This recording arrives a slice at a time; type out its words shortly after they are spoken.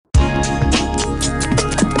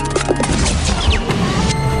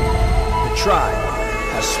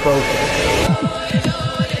spoken.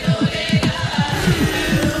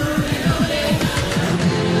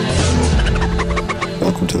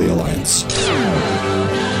 Welcome to the Alliance.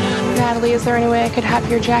 Natalie, is there any way I could have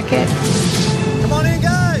your jacket? Come on in,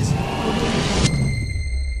 guys!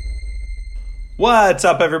 What's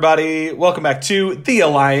up, everybody? Welcome back to The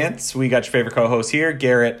Alliance. We got your favorite co-host here,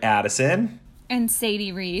 Garrett Addison. And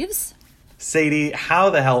Sadie Reeves. Sadie, how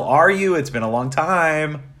the hell are you? It's been a long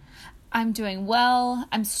time. I'm doing well.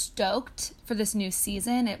 I'm stoked for this new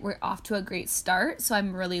season. We're off to a great start, so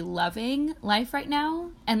I'm really loving life right now.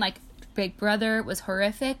 And, Big Brother was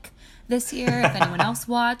horrific this year, if anyone else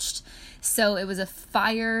watched. So it was a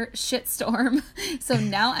fire shitstorm. So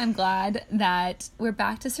now I'm glad that we're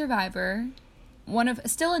back to Survivor.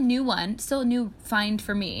 Still a new find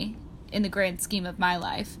for me in the grand scheme of my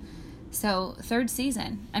life. So third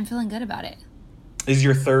season, I'm feeling good about it. Is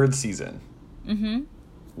your third season? Mm-hmm.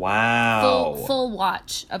 Wow. Full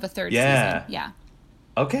watch of a third season. Yeah.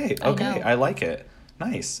 Okay. I like it.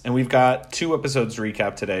 Nice. And we've got 2 episodes to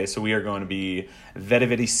recap today, so we are going to be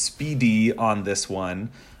very speedy on this one.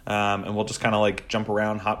 And we'll just kind of jump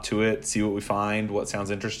around, hop to it, see what we find, what sounds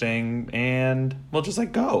interesting, and we'll just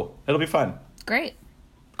go. It'll be fun. Great.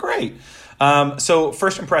 So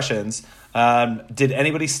first impressions, did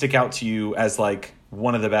anybody stick out to you as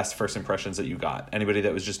one of the best first impressions that you got? Anybody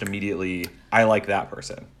that was just immediately, I like that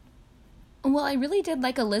person? Well, I really did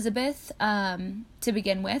like Elizabeth to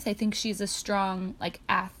begin with. I think she's a strong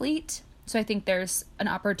athlete. So I think there's an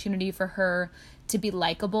opportunity for her to be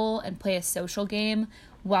likable and play a social game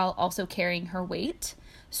while also carrying her weight.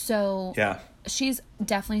 So yeah, she's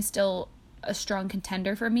definitely still a strong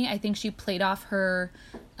contender for me. I think she played off her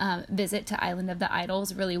visit to Island of the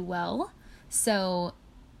Idols really well. So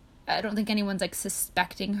I don't think anyone's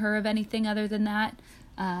suspecting her of anything other than that.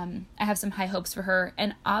 I have some high hopes for her.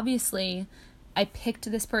 And obviously, I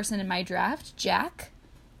picked this person in my draft, Jack.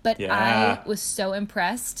 But yeah. I was so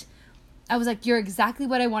impressed. I was like, you're exactly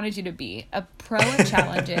what I wanted you to be. A pro at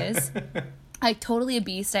challenges. Totally a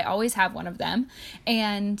beast. I always have one of them.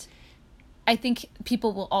 And I think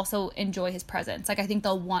people will also enjoy his presence. I think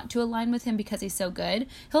they'll want to align with him because he's so good.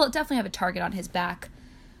 He'll definitely have a target on his back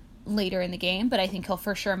later in the game, but I think he'll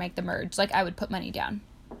for sure make the merge. I would put money down.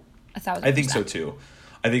 1,000%. I think so too.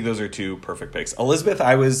 I think those are 2 perfect picks. Elizabeth,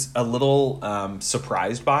 I was a little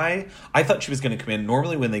surprised by. I thought she was going to come in.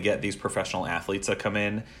 Normally when they get these professional athletes that come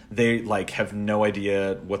in, they have no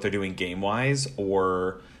idea what they're doing game-wise,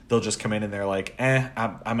 or they'll just come in and they're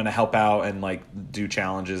I'm going to help out and do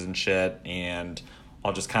challenges and shit, and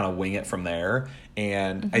I'll just kind of wing it from there.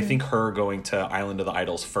 And I think her going to Island of the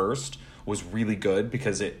Idols first was really good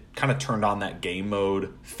because it kind of turned on that game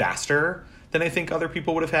mode faster than I think other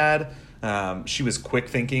people would have had. She was quick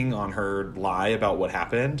thinking on her lie about what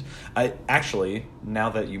happened. Actually, now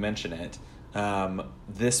that you mention it,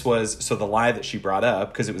 the lie that she brought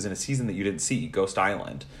up, because it was in a season that you didn't see, Ghost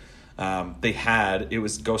Island. It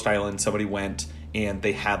was Ghost Island, somebody went and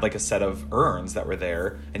they had a set of urns that were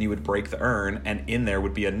there, and you would break the urn, and in there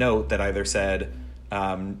would be a note that either said,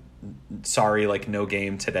 sorry, no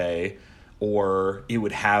game today, or it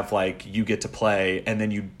would have you get to play, and then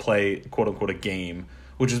you'd play quote unquote a game,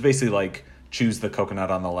 which is basically choose the coconut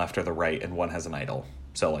on the left or the right, and one has an idol.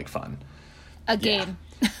 So fun. A game.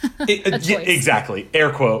 Yeah, exactly. Air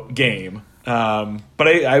quote game. But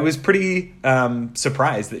I was pretty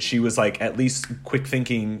surprised that she was at least quick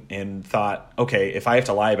thinking and thought, okay, if I have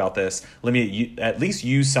to lie about this, let me at least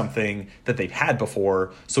use something that they've had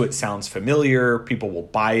before so it sounds familiar, people will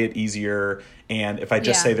buy it easier, and if I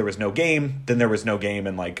just say there was no game, then there was no game,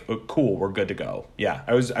 and oh, cool, we're good to go. Yeah,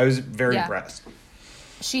 I was very impressed.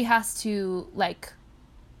 She has to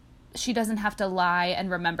she doesn't have to lie and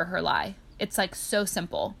remember her lie. It's so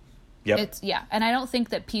simple. Yep. And I don't think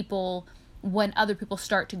that people, when other people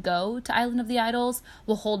start to go to Island of the Idols,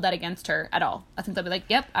 will hold that against her at all. I think they'll be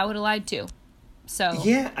yep, I would have lied too. So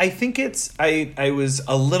yeah, I think I was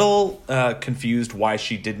a little confused why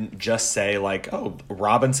she didn't just say oh,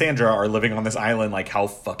 Rob and Sandra are living on this island, how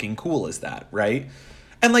fucking cool is that, right?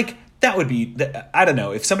 And that would be, I don't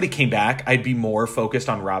know, if somebody came back, I'd be more focused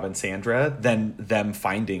on Rob and Sandra than them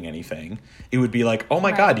finding anything. It would be oh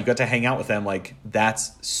my God, you got to hang out with them.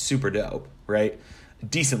 That's super dope, right?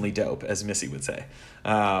 Decently dope, as Missy would say.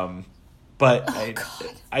 But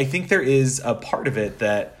I think there is a part of it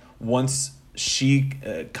that once she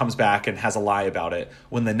comes back and has a lie about it,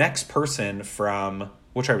 when the next person from,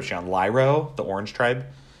 what tribe was she on? Lyro, the Orange tribe?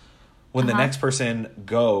 When the next person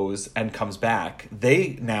goes and comes back,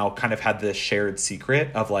 they now kind of had this shared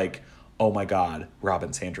secret of oh my God, Rob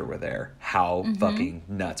and Sandra were there. How fucking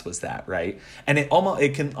nuts was that, right? And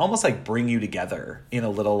it can almost like bring you together in a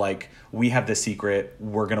little like, we have this secret,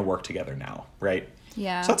 we're going to work together now, right?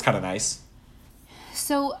 Yeah. So that's kind of nice.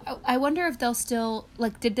 So I wonder if they'll still,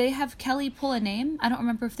 like, did they have Kelly pull a name? I don't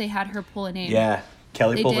remember if they had her pull a name. Yeah,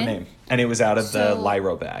 Kelly pulled a name. And it was out of the So-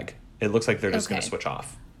 Lyro bag. It looks like they're just going Okay. to switch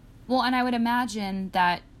off. Well, and I would imagine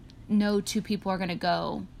that no two people are going to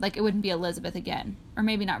go. Like, it wouldn't be Elizabeth again. Or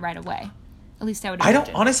maybe not right away. At least I would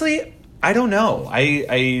imagine. I don't know.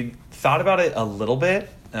 I thought about it a little bit.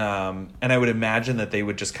 And I would imagine that they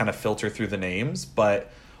would just kind of filter through the names.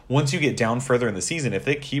 But once you get down further in the season, if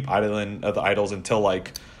they keep Island of the Idols until,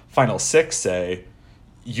 like, Final 6, say,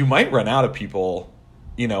 you might run out of people.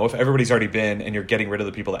 You know, if everybody's already been and you're getting rid of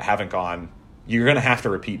the people that haven't gone, you're going to have to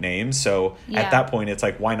repeat names. So at that point, it's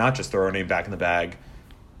like, why not just throw a name back in the bag?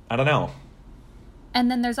 I don't know. And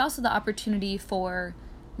then there's also the opportunity for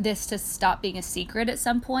this to stop being a secret at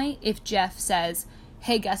some point. If Jeff says,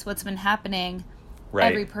 hey, guess what's been happening? Right.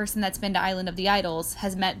 Every person that's been to Island of the Idols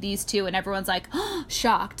has met these two, and everyone's like, oh,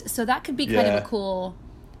 shocked. So that could be kind of a cool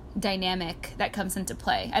dynamic that comes into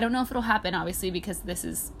play. I don't know if it'll happen, obviously, because this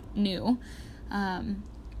is new.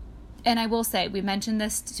 And I will say, we mentioned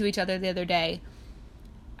this to each other the other day.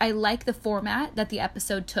 I like the format that the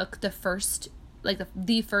episode took the first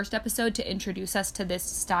episode to introduce us to this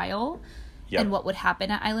style and what would happen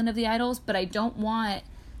at Island of the Idols, but I don't want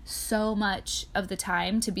so much of the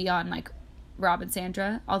time to be on like Rob and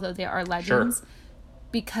Sandra, although they are legends,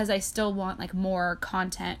 because I still want like more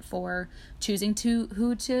content for choosing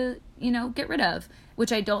who to, get rid of,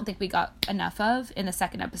 which I don't think we got enough of in the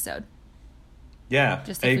second episode. Yeah,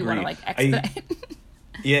 just if we want to like expedite.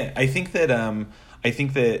 I think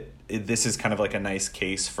that this is kind of like a nice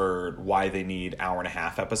case for why they need 1.5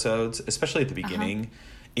 hour episodes, especially at the beginning.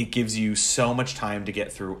 It gives you so much time to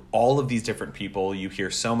get through all of these different people. You hear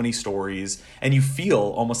so many stories, and you feel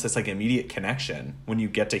almost this like immediate connection when you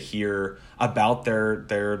get to hear about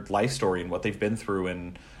their life story and what they've been through.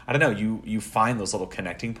 And I don't know, you find those little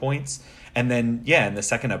connecting points. And then, in the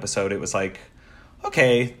second episode, it was like,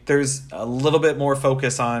 okay, there's a little bit more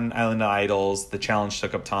focus on Island of Idols. The challenge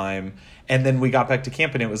took up time. And then we got back to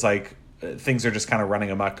camp, and it was like, things are just kind of running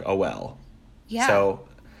amok. Oh, well. Yeah. So,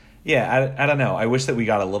 I don't know. I wish that we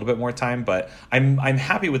got a little bit more time, but I'm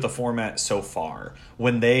happy with the format so far.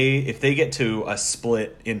 If they get to a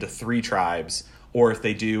split into 3 tribes, or if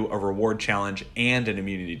they do a reward challenge and an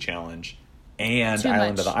immunity challenge and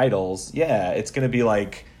Island of the Idols, it's going to be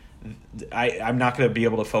like, I'm not going to be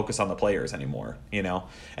able to focus on the players anymore, and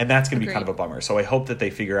that's going to be kind of a bummer. So I hope that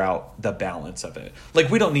they figure out the balance of it.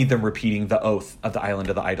 Like, we don't need them repeating the oath of the Island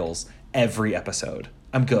of the Idols every episode.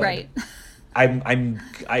 I'm good. Right.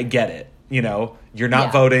 I get it. You're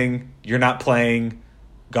not voting. You're not playing.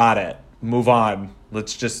 Got it. Move on.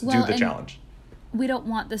 Let's just do the challenge. We don't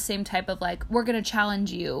want the same type of like, we're going to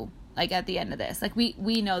challenge you like at the end of this. Like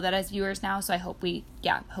we know that as viewers now. So I hope we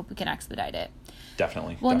can expedite it.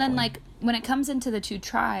 Definitely. Well, and then like when it comes into the 2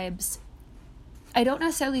 tribes, I don't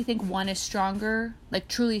necessarily think one is stronger, like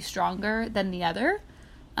truly stronger than the other.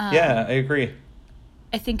 I agree.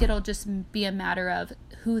 I think it'll just be a matter of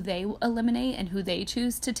who they eliminate and who they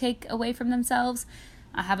choose to take away from themselves.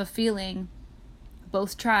 I have a feeling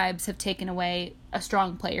both tribes have taken away a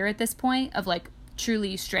strong player at this point of like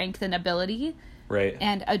truly strength and ability, right,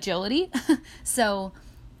 and agility. So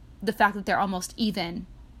the fact that they're almost even,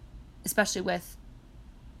 especially with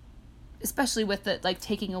the like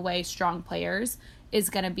taking away strong players,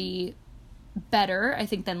 is going to be better, I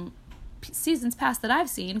think, than seasons past that I've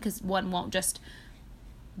seen, because one won't just,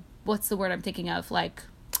 what's the word I'm thinking of, like,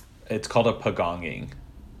 it's called a pagonging.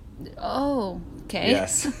 Oh, okay.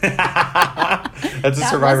 Yes. That's a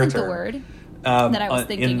Survivor wasn't term. The word that I was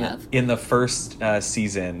thinking of. In the first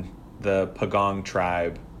season, the Pagong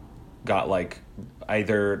tribe got like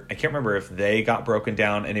either, I can't remember if they got broken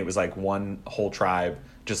down and it was like one whole tribe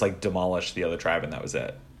just like demolished the other tribe and that was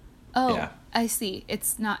it. Oh, yeah. I see.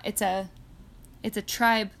 It's a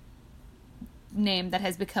tribe name that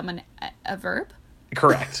has become a verb.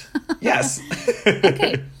 Correct. Yes.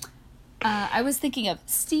 Okay. I was thinking of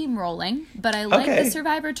steamrolling, but I like the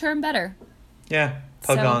Survivor term better. Yeah,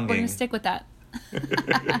 pagonging. So we're going to stick with that.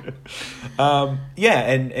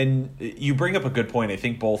 And you bring up a good point. I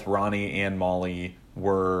think both Ronnie and Molly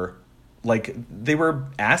were they were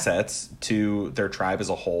assets to their tribe as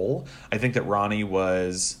a whole. I think that Ronnie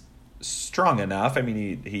was strong enough. I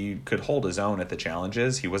mean, he could hold his own at the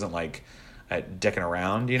challenges. He wasn't like dicking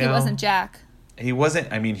around, He wasn't Jack. He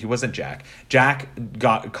wasn't Jack. Jack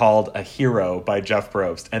got called a hero by Jeff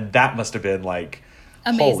Probst, and that must have been like,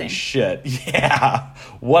 Amazing. Holy shit. Yeah.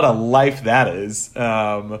 What a life that is.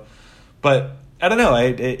 But I don't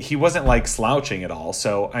know. He wasn't like slouching at all.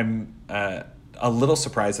 So I'm a little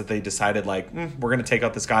surprised that they decided like, we're going to take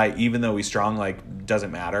out this guy, even though he's strong, like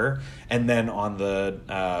doesn't matter. And then on the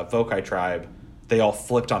Vokai tribe, they all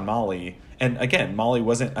flipped on Molly. And again, Molly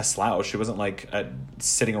wasn't a slouch. She wasn't like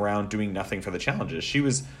sitting around doing nothing for the challenges. She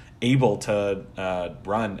was able to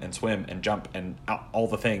run and swim and jump and all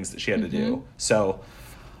the things that she had to do. So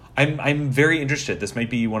I'm very interested. This might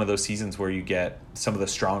be one of those seasons where you get some of the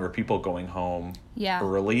stronger people going home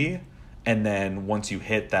early. And then once you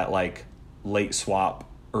hit that like late swap,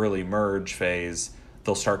 early merge phase,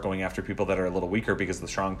 they'll start going after people that are a little weaker because the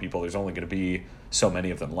strong people, there's only going to be so many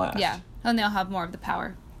of them left. Yeah. And they'll have more of the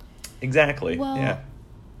power. Exactly. Well, yeah.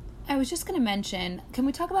 I was just going to mention, can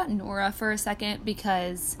we talk about Nora for a second?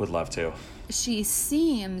 Because would love to. She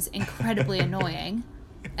seems incredibly annoying.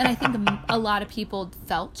 And I think a lot of people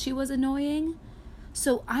felt she was annoying.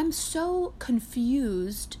 So I'm so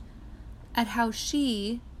confused at how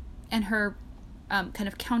she and her kind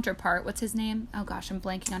of counterpart, what's his name? Oh gosh, I'm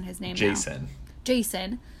blanking on his name Jason. now.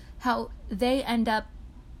 Jason. How they end up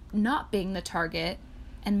not being the target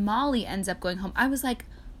and Molly ends up going home. I was like,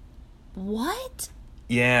 what?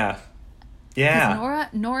 Yeah. 'Cause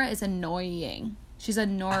Nora is annoying. She's a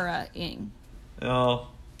Nora-ing. Oh,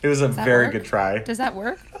 it was a very good try. Does that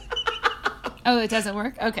work? Oh, it doesn't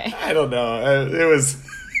work? Okay. I don't know. It was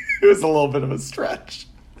a little bit of a stretch.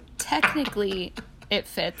 Technically, it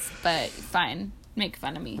fits, but fine. Make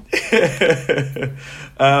fun of me.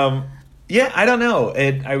 Yeah, I don't know.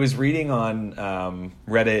 I was reading on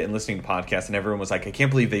Reddit and listening to podcasts, and everyone was like, I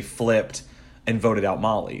can't believe they flipped and voted out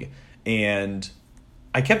Molly. And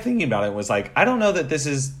I kept thinking about it and was like, I don't know that this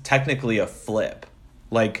is technically a flip.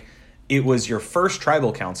 Like, it was your first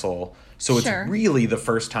tribal council, so it's really the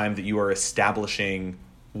first time that you are establishing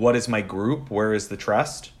what is my group, where is the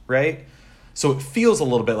trust, right? So it feels a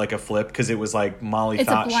little bit like a flip because it was like Molly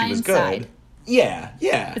thought she was good. Side. Yeah.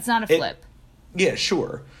 It's not a flip. Yeah,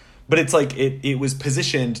 sure. But it's like it was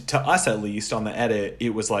positioned to us, at least on the edit.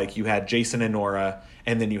 It was like you had Jason and Nora,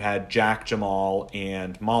 and then you had Jack, Jamal,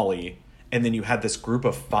 and Molly, and then you had this group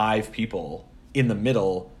of 5 people in the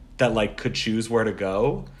middle that like could choose where to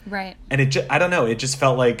go. Right. And I don't know. It just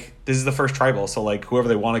felt like this is the first tribal, so like whoever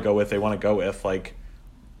they want to go with, they want to go with. Like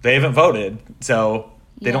they haven't voted, so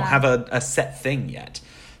they don't have a set thing yet.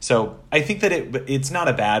 So I think that it's not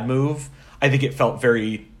a bad move. I think it felt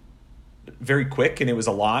very, very quick, and it was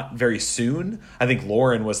a lot very soon. I think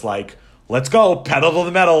Lauren was like, let's go, pedal to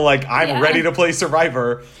the metal. Like, I'm ready to play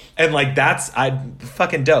Survivor. And like, that's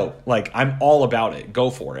fucking dope. Like, I'm all about it. Go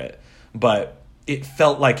for it. But it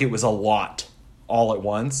felt like it was a lot all at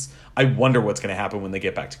once. I wonder what's going to happen when they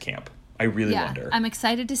get back to camp. I really wonder. I'm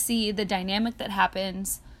excited to see the dynamic that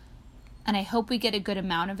happens. And I hope we get a good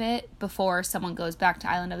amount of it before someone goes back to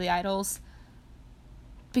Island of the Idols.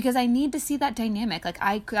 Because I need to see that dynamic. Like,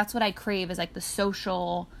 that's what I crave, is like the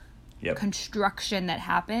social construction that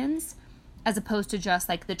happens, as opposed to just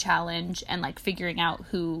like the challenge and like figuring out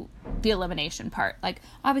who the elimination part. Like,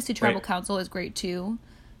 obviously tribal council is great too.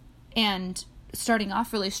 And starting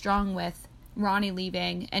off really strong with Ronnie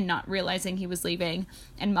leaving and not realizing he was leaving,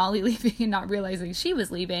 and Molly leaving and not realizing she was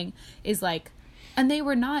leaving, is like, and they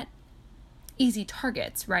were not easy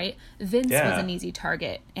targets, right? Vince was an easy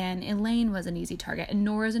target, and Elaine was an easy target, and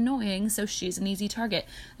Nora's annoying, so she's an easy target.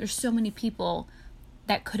 There's so many people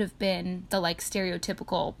that could have been the like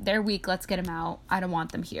stereotypical, they're weak, let's get them out, I don't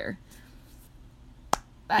want them here.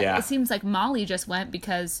 But it seems like Molly just went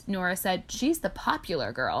because Nora said she's the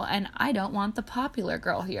popular girl, and I don't want the popular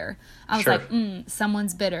girl here. I was like,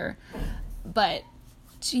 someone's bitter. But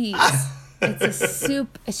geez, it's a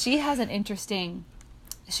soup. She has an interesting,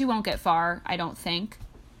 she won't get far, I don't think.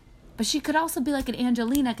 But she could also be like an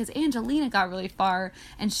Angelina, because Angelina got really far,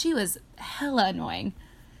 and she was hella annoying.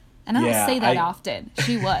 And I don't say that often.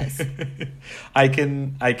 She was. I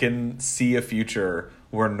can see a future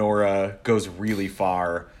where Nora goes really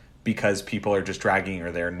far because people are just dragging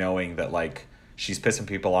her there, knowing that like she's pissing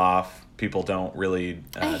people off. People don't really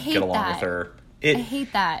get along with her. I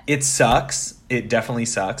hate that. It sucks. It definitely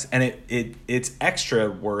sucks. And it's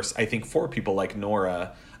extra worse, I think, for people like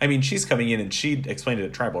Nora. I mean, she's coming in, and she explained it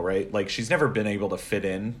at Tribal, right? Like, she's never been able to fit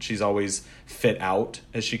in. She's always fit out,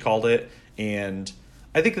 as she called it. And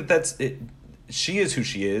I think that's it. She is who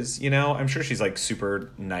she is, you know? I'm sure she's like super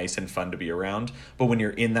nice and fun to be around. But when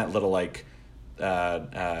you're in that little like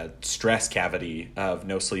stress cavity of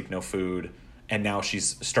no sleep, no food, and now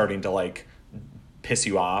she's starting to like piss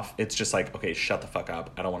you off, it's just like, okay, shut the fuck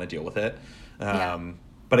up. I don't want to deal with it.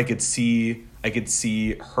 But I could see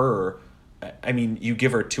her I mean, you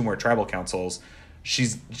give her 2 more tribal councils, she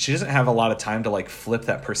doesn't have a lot of time to like flip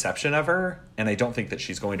that perception of her, and I don't think that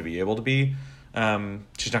she's going to be able to be.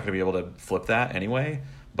 She's not going to be able to flip that anyway,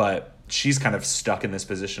 but she's kind of stuck in this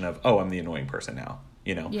position of, oh, I'm the annoying person now,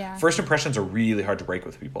 you know? Yeah. First impressions are really hard to break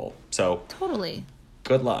with people. So Totally.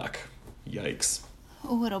 good luck. Yikes.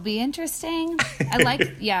 Oh, it'll be interesting. I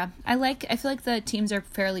feel like the teams are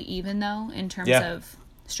fairly even though in terms of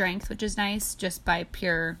strength, which is nice just by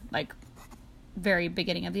pure like very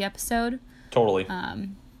beginning of the episode. Totally.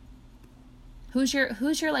 Who's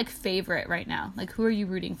your like favorite right now? Like who are you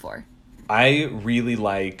rooting for? I really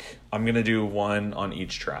like, I'm going to do one on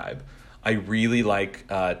each tribe. I really like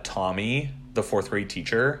Tommy, the 4th grade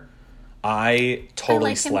teacher. I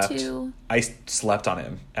totally slept. I slept on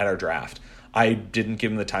him at our draft. I didn't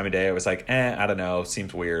give him the time of day. I was like, I don't know.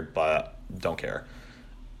 Seems weird, but don't care.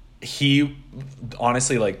 He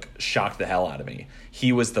honestly like shocked the hell out of me.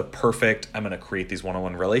 He was the perfect, I'm going to create these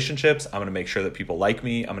one-on-one relationships. I'm going to make sure that people like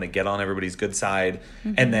me. I'm going to get on everybody's good side.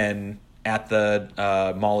 Mm-hmm. And then at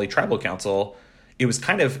the Molly Tribal Council,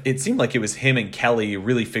 it seemed like it was him and Kelly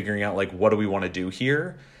really figuring out like, what do we want to do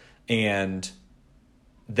here? And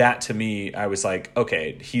that to me, I was like,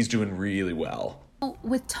 okay, he's doing really well.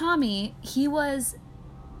 With Tommy, he was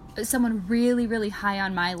someone really, really high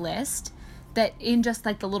on my list that in just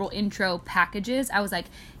like the little intro packages, I was like,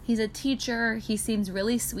 he's a teacher. He seems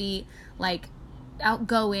really sweet, like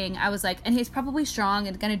outgoing. I was like, and he's probably strong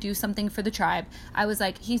and going to do something for the tribe. I was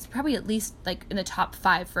like, he's probably at least like in the top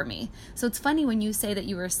 5 for me. So it's funny when you say that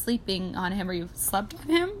you were sleeping on him or you slept on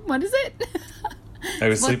him. What is it? I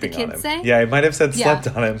was sleeping on him. Say? Yeah, I might have said slept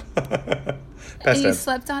on him. Past tense.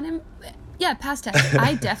 Slept on him? Yeah, past tense.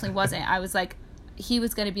 I definitely wasn't. I was like, he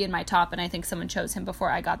was going to be in my top, and I think someone chose him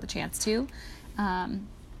before I got the chance to.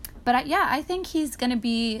 But I think he's going to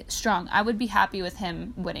be strong. I would be happy with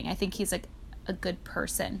him winning. I think he's like a good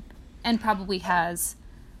person and probably has,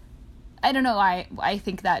 I don't know, I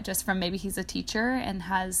think that just from maybe he's a teacher and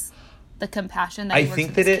has the compassion that he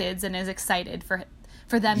works with his kids and is excited for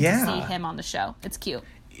them to see him on the show. It's cute.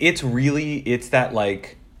 It's that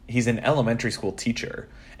like he's an elementary school teacher,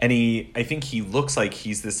 and I think he looks like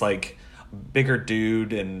he's this like bigger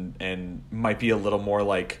dude and might be a little more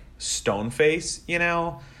like stone face, you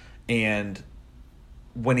know? And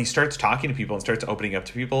when he starts talking to people and starts opening up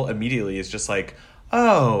to people, immediately it's just like,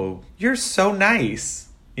 oh, you're so nice,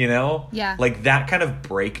 you know? Yeah. Like that kind of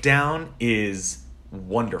breakdown is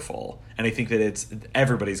wonderful. And I think that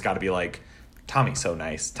everybody's got to be like, Tommy's so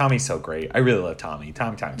nice. Tommy's so great. I really love Tommy.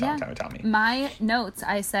 Tommy. My notes,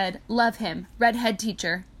 I said, love him. Redhead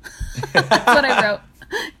teacher. That's what I wrote.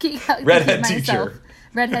 Redhead teacher.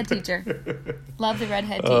 Redhead teacher. Love the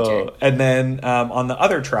redhead teacher. And then on the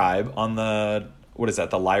other tribe, on the, what is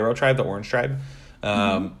that? The Lyro tribe, the orange tribe.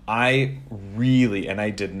 I really, and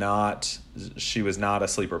I did not, she was not a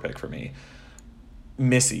sleeper pick for me.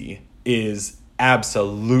 Missy is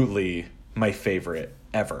absolutely my favorite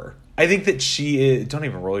ever. I think that she is, don't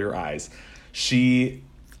even roll your eyes.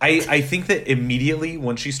 I think that immediately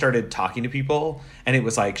when she started talking to people and it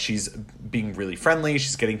was like she's being really friendly,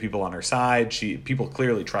 she's getting people on her side, people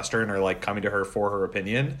clearly trust her and are like coming to her for her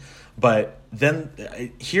opinion. But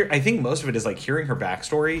then here, I think most of it is like hearing her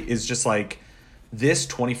backstory is just like this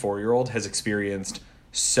 24-year-old has experienced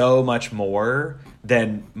so much more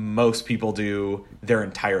than most people do their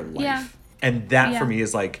entire life. Yeah. And that for me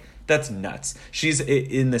is like, that's nuts. She's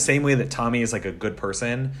in the same way that Tommy is like a good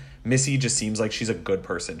person. Missy just seems like she's a good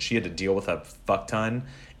person. She had to deal with a fuck ton,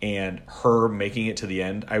 and her making it to the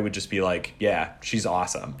end, I would just be like, yeah, she's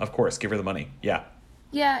awesome. Of course, give her the money. Yeah.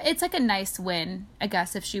 Yeah, it's like a nice win, I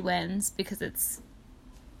guess, if she wins, because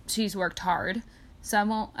she's worked hard. So I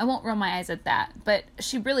won't roll my eyes at that. But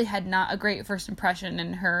she really had not a great first impression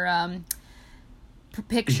in her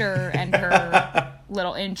picture and her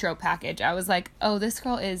little intro package. I was like, oh, this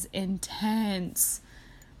girl is intense.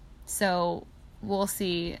 So we'll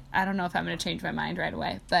see. I don't know if I'm going to change my mind right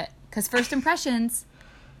away, but because first impressions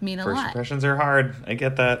mean a lot. First impressions are hard. I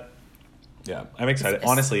get that. Yeah, I'm excited.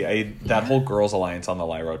 Honestly, that whole girls alliance on the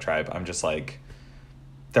Lyro tribe, I'm just like,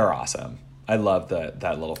 they're awesome. I love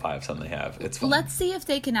that little 5-son they have. It's fun. Let's see if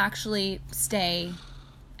they can actually stay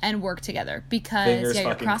and work together, because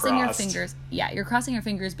you're crossing your fingers. Yeah, you're crossing your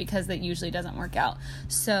fingers because that usually doesn't work out.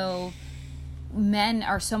 So men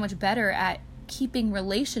are so much better at keeping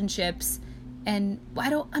relationships, and I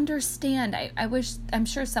don't understand. I wish, I'm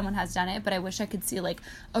sure someone has done it, but I wish I could see like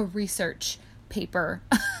a research paper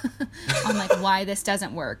on like why this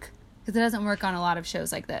doesn't work, because it doesn't work on a lot of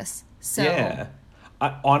shows like this. So yeah,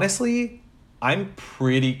 honestly, I'm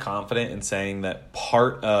pretty confident in saying that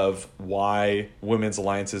part of why women's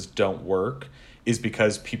alliances don't work is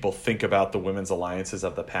because people think about the women's alliances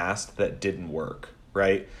of the past that didn't work,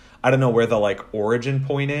 right? I don't know where the like origin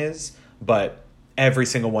point is, but every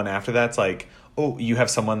single one after that's like, oh, you have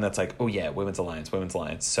someone that's like, oh yeah, women's alliance,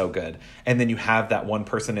 so good. And then you have that one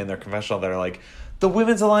person in their confessional that are like, the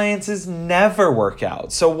women's alliances never work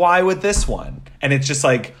out, so why would this one? And it's just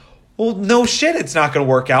like, well, no shit, it's not going to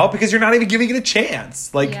work out because you're not even giving it a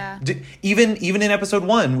chance. Like, even in episode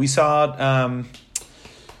 1, we saw,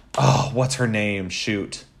 what's her name?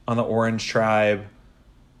 Shoot. On the Orange Tribe.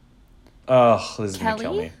 Oh, this is going to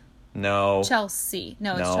kill me. No. Chelsea.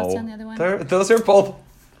 No, it's Chelsea on the other one. Those are both...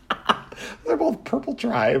 They're both Purple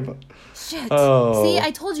Tribe. Shit. Oh. See, I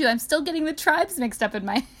told you, I'm still getting the tribes mixed up in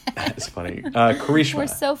my head. That's funny. Karishma. We're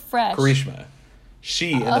so fresh. Karishma.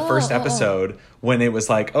 She, in the first episode, when it was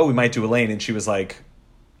like, oh, we might do Elaine, and she was like,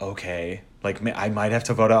 okay, like, I might have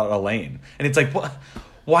to vote out Elaine. And it's like, what?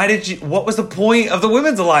 What was the point of the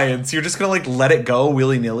women's alliance? You're just going to, like, let it go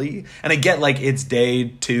willy-nilly? And I get, like, it's day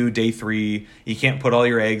 2, day 3. You can't put all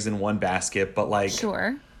your eggs in one basket, but, like...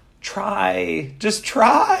 Sure. Just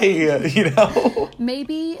try, you know?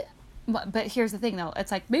 Maybe... But here's the thing, though.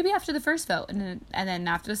 It's like, maybe after the first vote, and then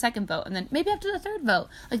after the second vote, and then maybe after the third vote.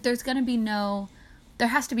 Like, there's going to be there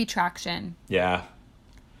has to be traction. Yeah.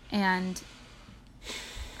 And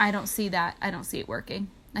I don't see that. I don't see it working.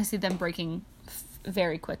 I see them breaking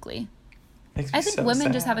very quickly. I think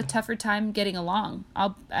women just have a tougher time getting along.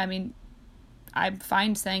 I'm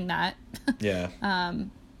fine saying that. Yeah.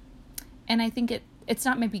 And I think it's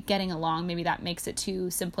not maybe getting along. Maybe that makes it too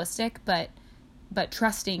simplistic, but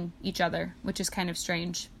trusting each other, which is kind of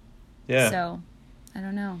strange. Yeah. So, I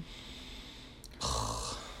don't know.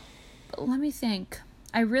 But let me think.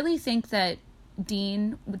 I really think that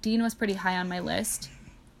Dean was pretty high on my list,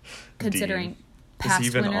 considering past winners.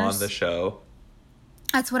 Is he even on the show?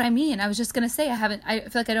 That's what I mean. I was just going to say, I feel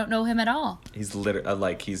like I don't know him at all. He's literally,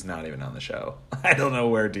 like, he's not even on the show. I don't know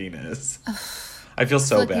where Dean is. I feel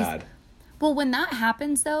so bad. Well, when that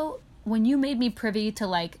happens, though, when you made me privy to,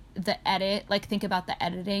 like, the edit, like, think about the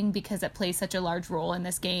editing because it plays such a large role in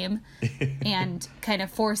this game and kind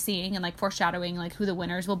of foreseeing and, like, foreshadowing, like, who the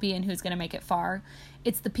winners will be and who's going to make it far.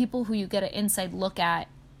 It's the people who you get an inside look at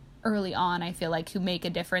early on, I feel like, who make a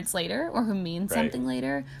difference later or who mean something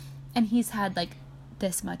later. And he's had, like,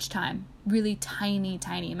 this much time. Really tiny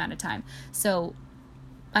amount of time. So,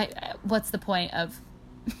 what's the point of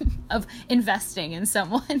investing in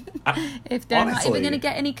someone if they're not even going to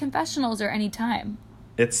get any confessionals or any time?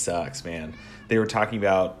 It sucks, man. They were talking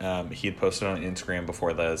about he had posted on Instagram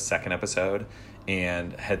before the second episode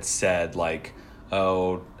and had said like,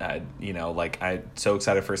 oh, like, I'm so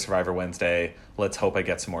excited for Survivor Wednesday, let's hope I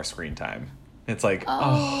get some more screen time. It's like,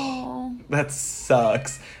 oh that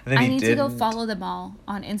sucks. And then I need to go follow them all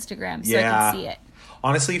on Instagram so I can see it.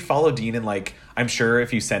 Honestly, follow Dean, and, like, I'm sure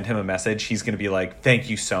if you send him a message, he's going to be like, thank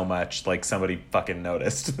you so much. Like, somebody fucking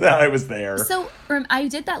noticed that I was there. So, I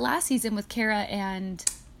did that last season with Kara and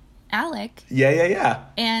Alec. Yeah.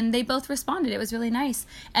 And they both responded. It was really nice.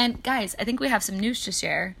 And, guys, I think we have some news to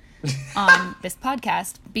share on this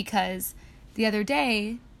podcast because the other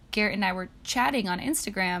day, Garrett and I were chatting on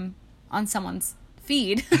Instagram on someone's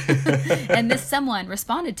feed. And this someone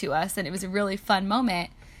responded to us, and it was a really fun moment.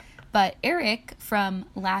 But Eric from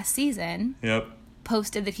last season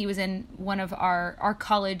posted that he was in one of our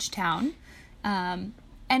college town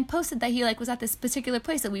and posted that he, like, was at this particular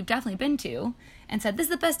place that we've definitely been to and said, this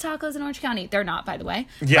is the best tacos in Orange County. They're not, by the way.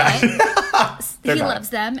 Yeah. But he loves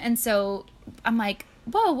them. And so I'm like,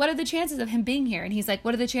 whoa, what are the chances of him being here? And he's like,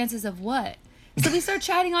 what are the chances of what? So we start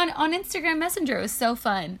chatting on Instagram Messenger. It was so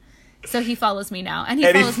fun. So he follows me now. And he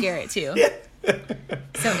follows Garrett, too.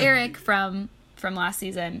 So Eric from last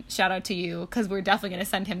season, shout out to you, because we're definitely going to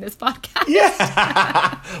send him this podcast.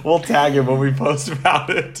 Yeah. We'll tag him when we post about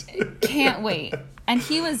it. Can't wait. And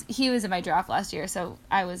he was in my draft last year, so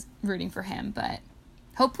I was rooting for him, but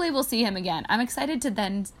hopefully we'll see him again. I'm excited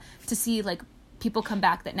to see, like, people come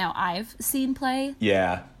back that now I've seen play.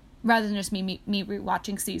 Yeah. Rather than just me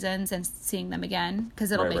rewatching seasons and seeing them again,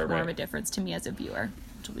 because it'll make more of a difference to me as a viewer,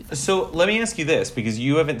 which will be fun. So let me ask you this, because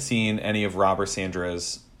you haven't seen any of Rob or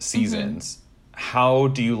Sandra's seasons. Mm-hmm. How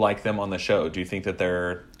do you like them on the show? Do you think that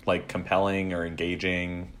they're, like, compelling or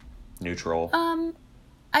engaging, neutral?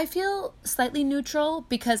 I feel slightly neutral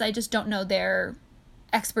because I just don't know their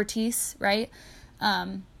expertise, right?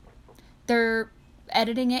 They're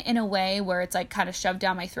editing it in a way where it's, like, kind of shoved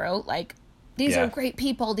down my throat. Like, these are great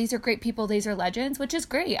people. These are great people. These are legends, which is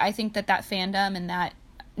great. I think that fandom and that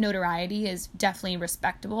notoriety is definitely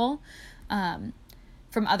respectable.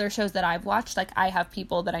 from other shows that I've watched, like, I have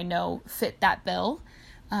people that I know fit that bill.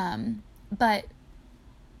 But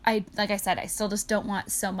like I said, I still just don't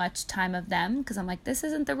want so much time of them, because I'm like, this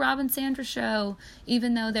isn't the Rob and Sandra show.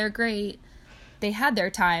 Even though they're great, they had their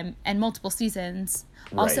time and multiple seasons.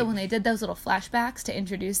 Right. Also, when they did those little flashbacks to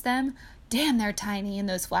introduce them, damn, they're tiny in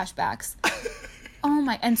those flashbacks. Oh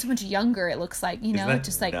my, and so much younger it looks like, you know,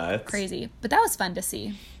 just like nuts? Crazy. But that was fun to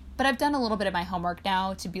see. But I've done a little bit of my homework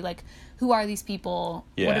now to be like, who are these people?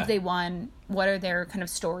 Yeah. What have they won? What are their kind of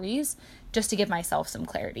stories? Just to give myself some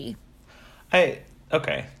clarity.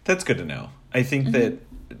 Okay, that's good to know. I think that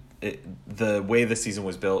the way the season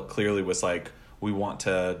was built clearly was like, we want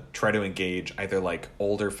to try to engage either like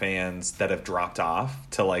older fans that have dropped off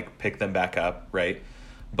to like pick them back up, right?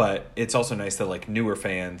 But it's also nice that like newer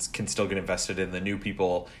fans can still get invested in the new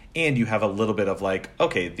people, and you have a little bit of like,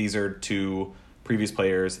 okay, these are two previous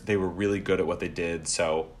players. They were really good at what they did,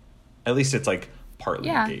 so at least it's like partly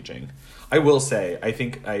engaging. I will say, I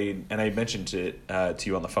think I mentioned it to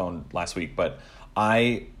you on the phone last week, but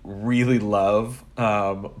I really love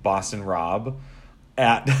Boston Rob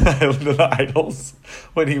at Island of the Idols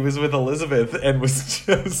when he was with Elizabeth and was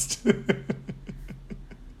just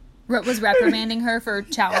was reprimanding her for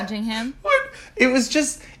challenging him.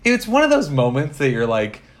 It's one of those moments that you're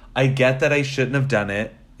like, I get that I shouldn't have done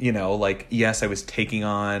it. You know, like, yes, I was taking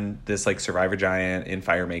on this like Survivor giant in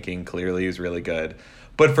fire making. Clearly he was really good.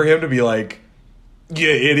 But for him to be like, you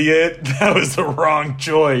idiot, that was the wrong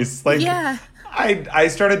choice. Like, yeah. I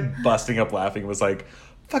started busting up laughing. It was like,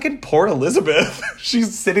 fucking poor Elizabeth.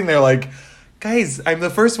 She's sitting there like, guys, I'm the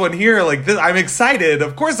first one here. Like, I'm excited.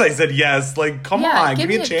 Of course I said yes. Like, come on, give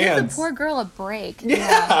me a chance. Give the poor girl a break.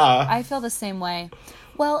 Yeah. I feel the same way.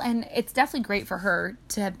 Well, and it's definitely great for her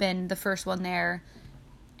to have been the first one there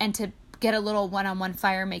and to get a little one-on-one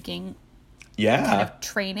fire making kind of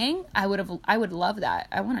training. I would love that.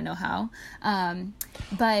 I want to know how.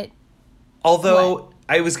 But although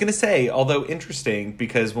I was going to say, although interesting,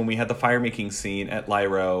 because when we had the fire making scene at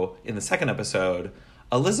Lyro in the second episode,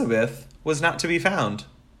 Elizabeth was not to be found.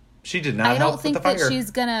 She did not help with the fire.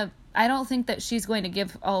 I don't think that she's going to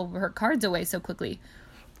give all her cards away so quickly.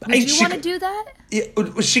 Would you want to do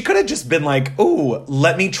that? She could have just been like, "Oh,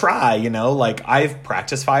 let me try," you know, like, I've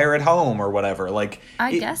practiced fire at home or whatever. Like,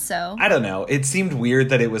 I guess so. I don't know. It seemed weird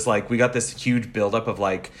that it was like we got this huge buildup of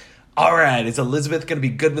like, all right, is Elizabeth going to be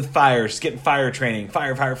good with fire? She's getting fire training,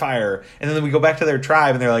 fire. And then we go back to their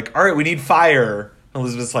tribe and they're like, all right, we need fire. And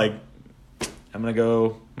Elizabeth's like, I'm going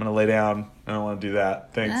to lay down. I don't want to do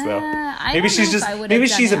that. Thanks, though. Maybe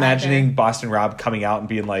she's imagining Boston Rob coming out and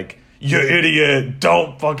being like, you idiot,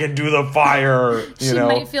 don't fucking do the fire. She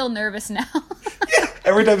might feel nervous now. Yeah,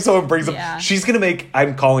 every time someone brings up, she's going to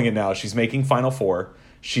I'm calling it now. She's making Final Four.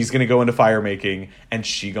 She's going to go into fire making and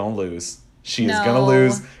she going to lose. She is going to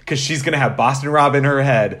lose because she's going to have Boston Rob in her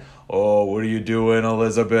head. Oh, what are you doing,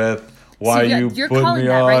 Elizabeth? Why you're putting calling me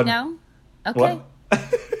that on? right now? Okay. What?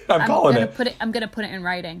 I'm calling it. I'm going to put it in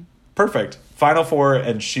writing. Perfect. Final Four,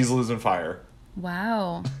 and she's losing fire.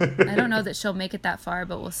 Wow. I don't know that she'll make it that far,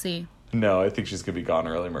 but we'll see. No, I think she's going to be gone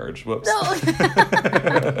early merge. Whoops. No.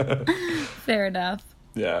 Fair enough.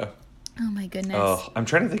 Yeah. Oh my goodness. Oh, I'm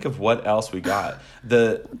trying to think of what else we got.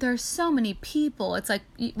 There's so many people. It's like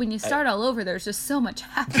when you start all over, there's just so much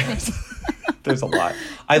happening. There's a lot.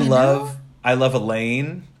 I love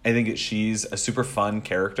Elaine. I think she's a super fun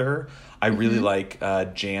character. I really like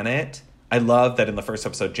Janet. I love that in the first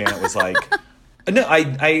episode, Janet was like, no,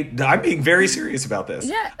 I'm being very serious about this.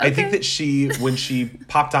 Yeah, okay. I think that when she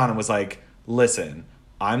popped on and was like, listen,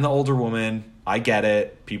 I'm the older woman. I get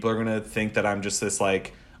it. People are going to think that I'm just this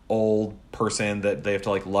like old person that they have to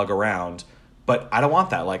like lug around. But I don't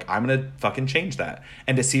want that. Like, I'm going to fucking change that.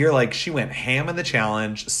 And to see her, like, she went ham in the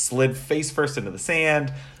challenge, slid face first into the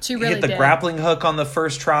sand. She really hit the grappling hook on the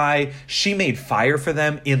first try. She made fire for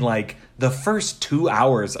them in, like, the first 2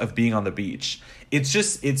 hours of being on the beach.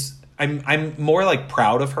 I'm more, like,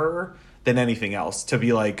 proud of her than anything else to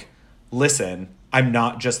be like, listen, I'm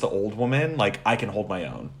not just the old woman. Like, I can hold my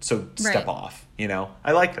own. So step off, you know?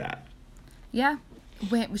 I like that. Yeah.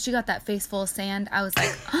 When she got that face full of sand, I was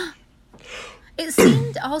like, it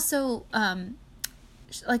seemed also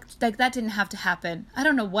like that didn't have to happen. I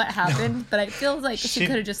don't know what happened, but I feel like she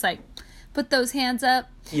could have just like put those hands up.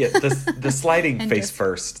 Yeah, the sliding face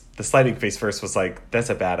first. The sliding face first was like, that's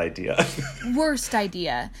a bad idea. Worst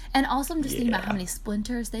idea. And also I'm just thinking about how many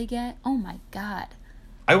splinters they get. Oh my God.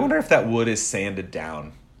 I wonder if that wood is sanded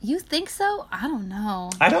down. You think so? I don't know.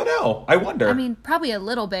 I wonder. I mean, probably a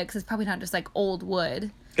little bit because it's probably not just like old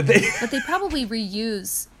wood. But they probably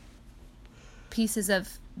reuse pieces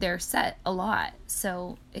of their set a lot.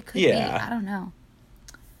 So it could be. I don't know.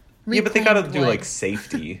 Yeah, but they gotta reclaimed do wood. like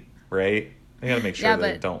safety, right? They gotta make sure Yeah,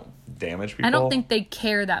 they but don't damage people. I don't think they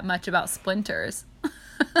care that much about splinters.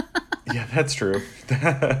 Yeah, that's true.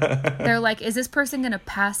 They're like, is this person gonna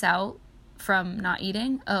pass out from not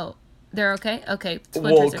eating? Oh, they're okay? Okay,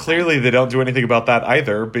 splinters Well, are clearly fine. they don't do anything about that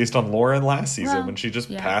either, based on Lauren last season Well, when she just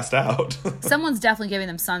yeah. passed out. Someone's definitely giving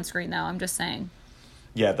them sunscreen, though. I'm just saying.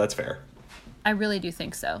 Yeah, that's fair. I really do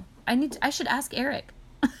think so. I should ask Eric.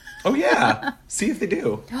 Oh, yeah. See if they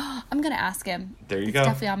do. I'm gonna ask him. There you It's go.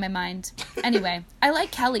 definitely on my mind. Anyway, I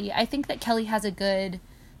like Kelly. I think that Kelly has a good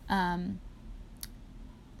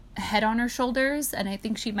head on her shoulders, and I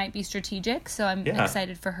think she might be strategic. So I'm Yeah.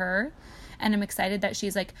 excited for her, and I'm excited that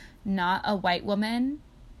she's like not a white woman.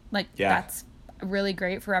 Like that's really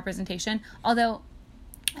great for representation. Although,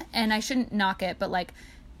 and I shouldn't knock it, but like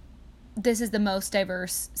this is the most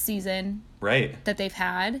diverse season Right. that they've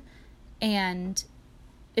had, and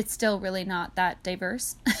it's still really not that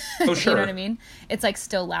diverse. Oh, sure. You know what I mean? It's like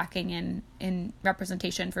still lacking in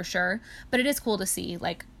representation for sure, but it is cool to see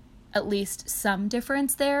like at least some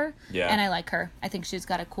difference there. Yeah. And I like her. I think she's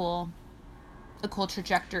got a cool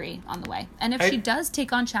trajectory on the way. And if she does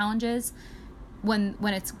take on challenges when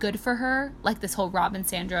it's good for her, like this whole Rob and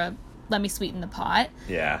Sandra, let me sweeten the pot.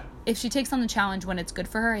 Yeah. If she takes on the challenge when it's good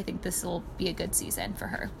for her, I think this will be a good season for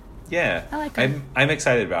her. Yeah. I like her. I'm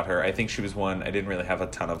excited about her. I think she was one, I didn't really have a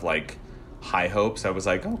ton of like high hopes. I was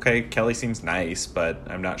like, okay, Kelly seems nice, but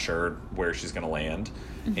I'm not sure where she's going to land.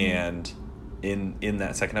 Mm-hmm. And in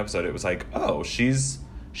that second episode, it was like, oh, she's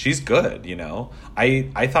good, you know?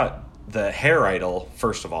 I thought the hair idol,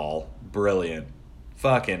 first of all, brilliant.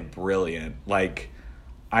 Fucking brilliant. Like,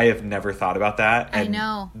 I have never thought about that. And I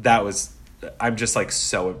know. I'm just like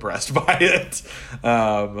so impressed by it.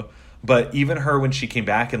 But even her when she came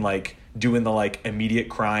back and like doing the like immediate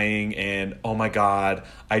crying and oh my God,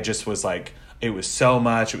 I just was like, it was so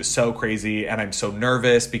much, it was so crazy, and I'm so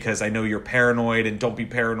nervous because I know you're paranoid and don't be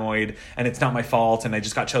paranoid and it's not my fault and I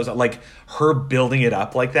just got chosen. Like her building it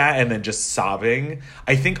up like that and then just sobbing.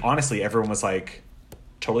 I think honestly everyone was like,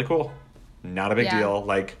 totally cool. Not a big deal.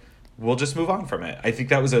 Like we'll just move on from it. I think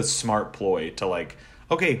that was a smart ploy to like,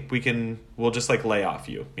 okay, we'll just like lay off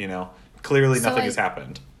you, you know? Clearly nothing has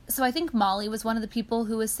happened. So I think Molly was one of the people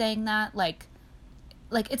who was saying that, like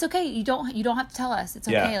it's okay. You don't have to tell us. It's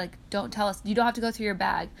okay. Yeah. Like don't tell us. You don't have to go through your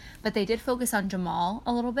bag. But they did focus on Jamal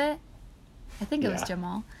a little bit. I think it was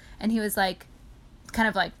Jamal, and he was like, kind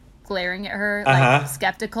of like glaring at her, like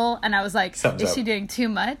skeptical. And I was like, is she doing too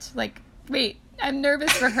much? Like, wait, I'm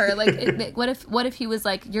nervous for her. Like, what if he was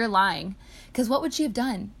like, you're lying? Because what would she have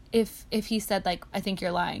done if he said like, I think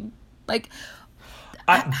you're lying? Like,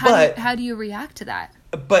 how do you react to that?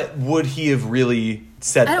 But would he have really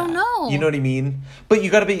said that? I don't know. You know what I mean? But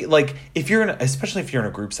you got to be like, especially if you're in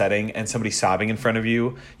a group setting and somebody's sobbing in front of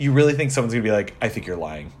you, you really think someone's going to be like, I think you're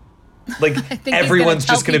lying. Like everyone's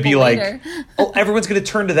just going to be like, oh, everyone's going to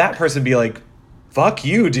turn to that person and be like, fuck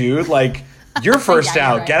you, dude. Like you're first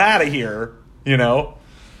out. Right. Get out of here. You know,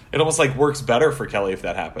 it almost like works better for Kelly if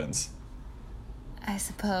that happens. I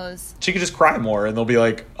suppose. She could just cry more and they'll be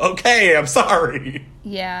like, okay, I'm sorry.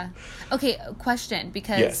 Yeah. Okay, question,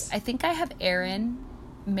 because I think I have Aaron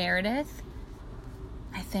Meredith,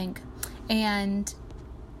 I think, and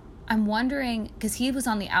I'm wondering, because he was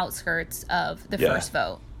on the outskirts of the first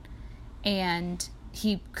vote, and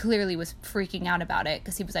he clearly was freaking out about it,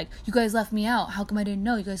 because he was like, you guys left me out. How come I didn't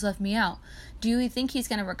know? You guys left me out. Do you think he's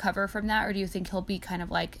going to recover from that, or do you think he'll be kind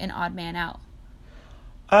of like an odd man out?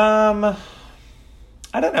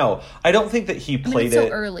 I don't know. I don't think that he played it's so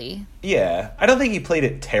early. Yeah. I don't think he played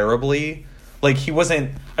it terribly. Like, I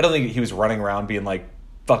don't think he was running around being like,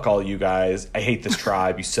 fuck all you guys. I hate this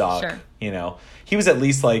tribe. You suck. Sure. You know? He was at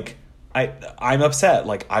least like, I'm upset.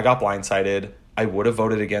 Like, I got blindsided. I would have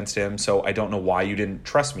voted against him, so I don't know why you didn't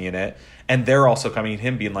trust me in it. And they're also coming at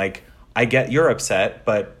him being like, I get you're upset,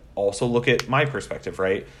 but also look at my perspective,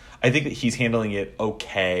 right? I think that he's handling it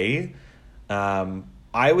okay.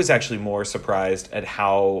 I was actually more surprised at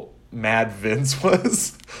how mad Vince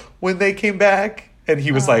was when they came back. And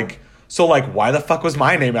he was like, so like, why the fuck was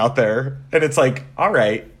my name out there? And it's like, all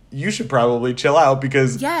right, you should probably chill out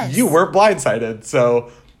because you weren't blindsided.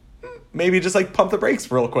 So maybe just like pump the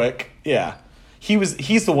brakes real quick. Yeah.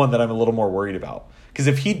 He's the one that I'm a little more worried about. Because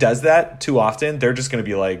if he does that too often, they're just going to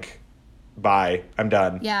be like, bye, I'm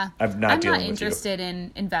done. Yeah. I'm not interested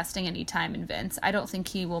in investing any time in Vince. I don't think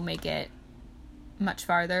he will make it much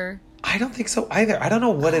farther. I don't think so either. I don't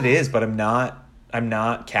know what it is, but I'm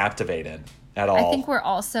not captivated at all. I think we're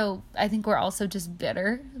also just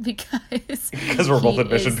bitter because we're both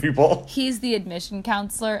admission people. He's the admission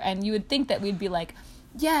counselor, and you would think that we'd be like,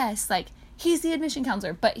 yes, like he's the admission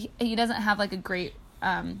counselor, but he doesn't have like a great,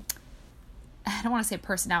 I don't want to say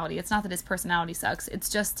personality. It's not that his personality sucks. It's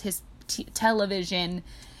just his television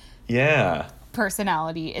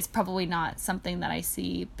personality is probably not something that I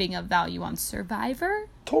see being of value on Survivor.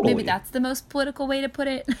 Totally. Maybe that's the most political way to put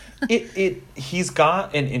it. He's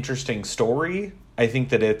got an interesting story. I think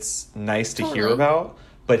that it's nice to hear about,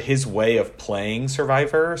 but his way of playing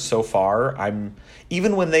Survivor so far,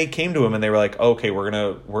 even when they came to him and they were like, okay,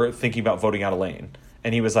 we're thinking about voting out Elaine.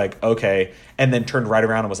 And he was like, okay. And then turned right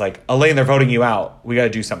around and was like, Elaine, they're voting you out. We got to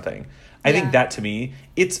do something. I think that to me,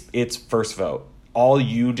 it's first vote. All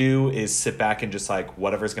you do is sit back and just like,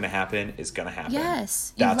 whatever's going to happen is going to happen.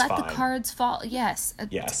 Yes. That's you let fine. the cards fall. Yes.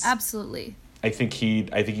 Yes. Absolutely. I think he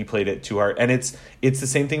played it too hard. And it's the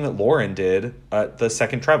same thing that Lauren did at the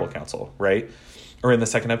second tribal council, right? Or in the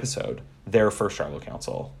second episode, their first tribal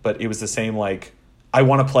council. But it was the same, like, I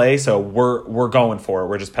want to play, so we're going for it.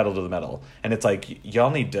 We're just pedal to the metal. And it's like,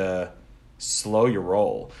 y'all need to slow your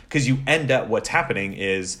roll. Because you end up, what's happening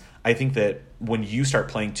is, I think that when you start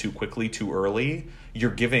playing too quickly, too early,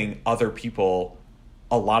 you're giving other people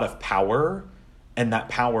a lot of power, and that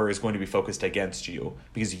power is going to be focused against you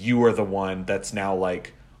because you are the one that's now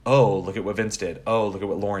like, oh, look at what Vince did. Oh, look at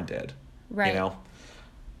what Lauren did. Right. You know?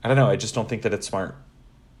 I don't know. I just don't think that it's smart.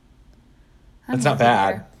 It's not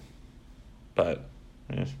bad, but...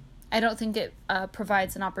 I don't think it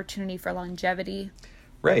provides an opportunity for longevity.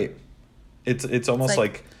 Right. It's almost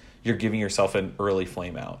like you're giving yourself an early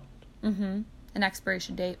flame out. Mm-hmm. An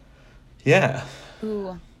expiration date. Yeah.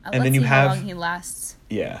 Ooh. And let's then you see have how long he lasts.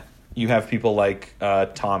 Yeah. You have people like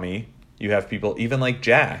Tommy. You have people even like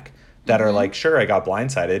Jack that are like, sure, I got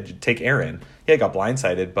blindsided. Take Aaron. Yeah, I got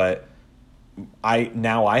blindsided, but I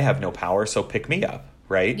have no power, so pick me up,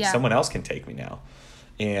 right? Yeah. Someone else can take me now.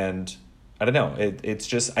 And I don't know. It's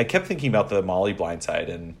just, I kept thinking about the Molly blindside,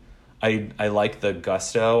 and I like the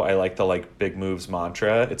gusto. I like the like big moves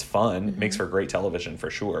mantra. It's fun. It makes for great television for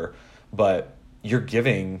sure. But you're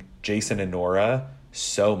giving Jason and Nora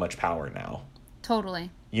so much power now. Totally.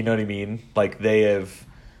 You know what I mean? Like they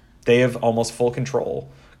have almost full control.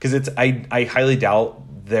 Because I highly doubt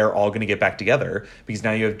they're all going to get back together, because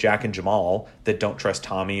now you have Jack and Jamal that don't trust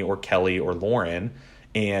Tommy or Kelly or Lauren,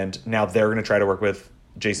 and now they're going to try to work with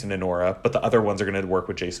Jason and Nora, but the other ones are going to work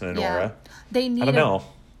with Jason and Nora. They need. I don't know.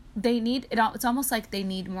 They need it. It's almost like they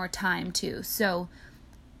need more time too. So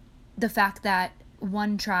the fact that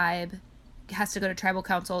one tribe has to go to tribal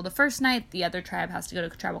council the first night, the other tribe has to go to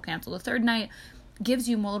tribal council the third night, gives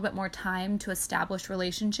you a little bit more time to establish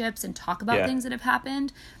relationships and talk about things that have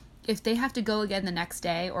happened. If they have to go again the next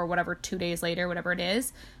day or whatever, 2 days later, whatever it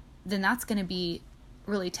is, then that's going to be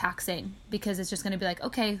really taxing, because it's just going to be like,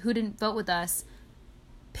 okay, who didn't vote with us?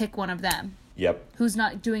 Pick one of them. Yep. Who's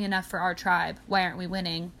not doing enough for our tribe? Why aren't we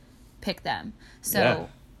winning? Pick them. So,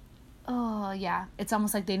 it's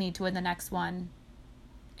almost like they need to win the next one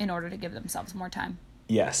in order to give themselves more time.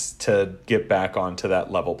 Yes, to get back onto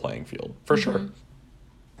that level playing field, for sure.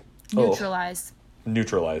 Neutralize.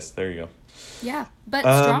 Neutralize. There you go. Yeah, but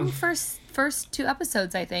strong first 2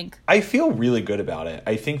 episodes, I think. I feel really good about it.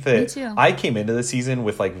 I think that Me too. I came into the season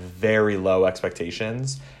with like very low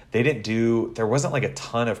expectations. There wasn't like a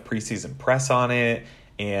ton of preseason press on it,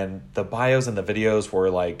 and the bios and the videos were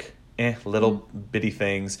like little bitty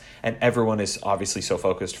things, and everyone is obviously so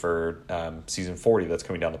focused for season 40 that's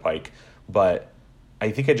coming down the pike. But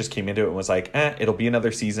I think I just came into it and was like, it'll be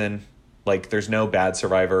another season. Like, there's no bad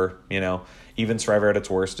Survivor, you know. Even Survivor at its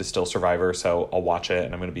worst is still Survivor, so I'll watch it,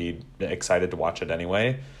 and I'm going to be excited to watch it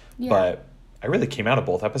anyway. Yeah. But I really came out of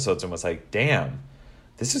both episodes and was like, damn,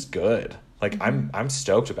 this is good. Like, I'm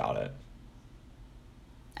stoked about it.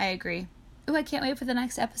 I agree. Oh, I can't wait for the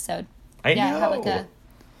next episode. I know. Have like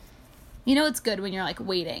it's good when you're like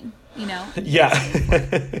waiting, you know? Yeah.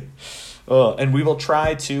 And we will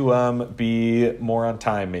try to be more on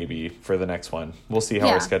time maybe for the next one. We'll see how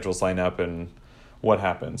our schedules line up and what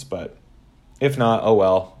happens. But if not, oh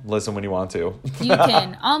well. Listen when you want to. You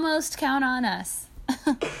can almost count on us.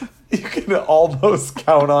 You can almost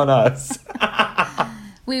count on us.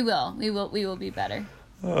 We will. We will be better.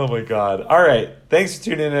 Oh my God. All right. Thanks for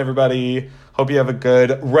tuning in, everybody. Hope you have a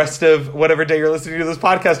good rest of whatever day you're listening to this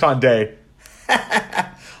podcast on day.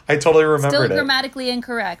 I totally remembered it. Still grammatically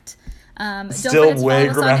incorrect. Still way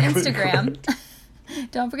grammatically Instagram.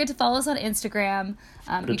 Correct. Don't forget to follow us on Instagram.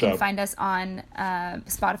 You can find us on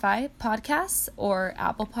Spotify podcasts or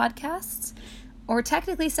Apple Podcasts, or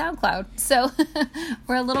technically SoundCloud. So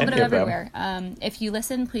we're a little bit of everywhere. If you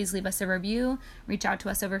listen, please leave us a review. Reach out to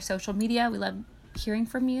us over social media. We love hearing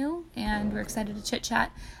from you, and we're excited to chit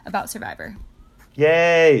chat about Survivor.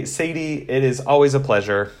 Yay! Sadie, it is always a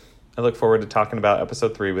pleasure. I look forward to talking about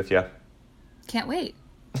episode 3 with you. Can't wait.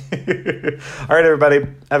 All right, everybody.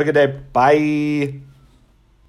 Have a good day. Bye.